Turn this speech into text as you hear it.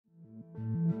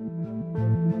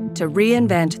To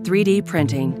reinvent 3D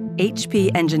printing,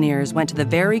 HP engineers went to the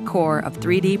very core of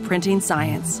 3D printing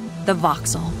science, the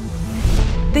voxel.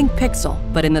 Think pixel,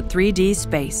 but in the 3D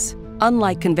space.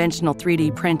 Unlike conventional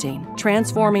 3D printing,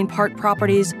 transforming part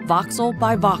properties voxel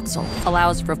by voxel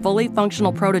allows for fully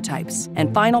functional prototypes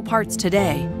and final parts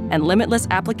today and limitless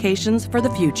applications for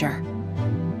the future.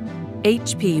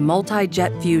 HP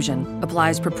Multi-Jet Fusion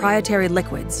applies proprietary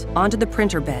liquids onto the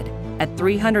printer bed at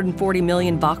 340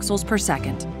 million voxels per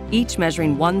second, each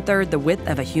measuring 1/3 the width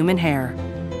of a human hair.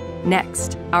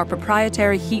 Next, our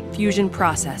proprietary heat fusion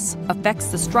process affects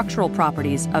the structural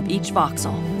properties of each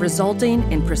voxel, resulting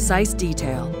in precise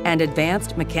detail and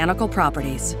advanced mechanical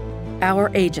properties.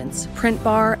 Our agents, print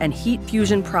bar, and heat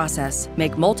fusion process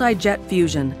make multi-jet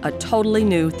fusion a totally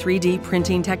new 3D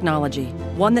printing technology,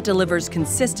 one that delivers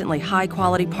consistently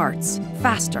high-quality parts,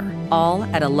 faster, all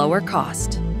at a lower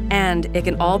cost. And it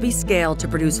can all be scaled to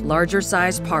produce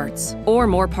larger-sized parts or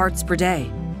more parts per day.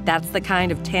 That's the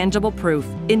kind of tangible proof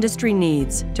industry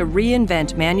needs to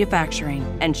reinvent manufacturing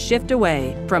and shift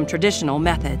away from traditional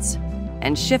methods.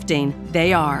 And shifting,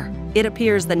 they are. It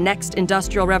appears the next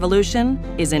industrial revolution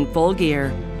is in full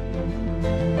gear.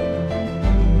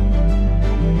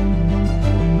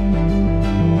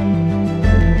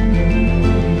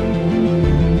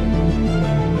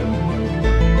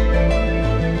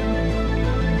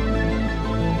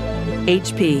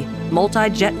 HP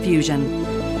Multi-Jet Fusion.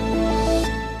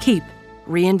 Keep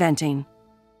reinventing.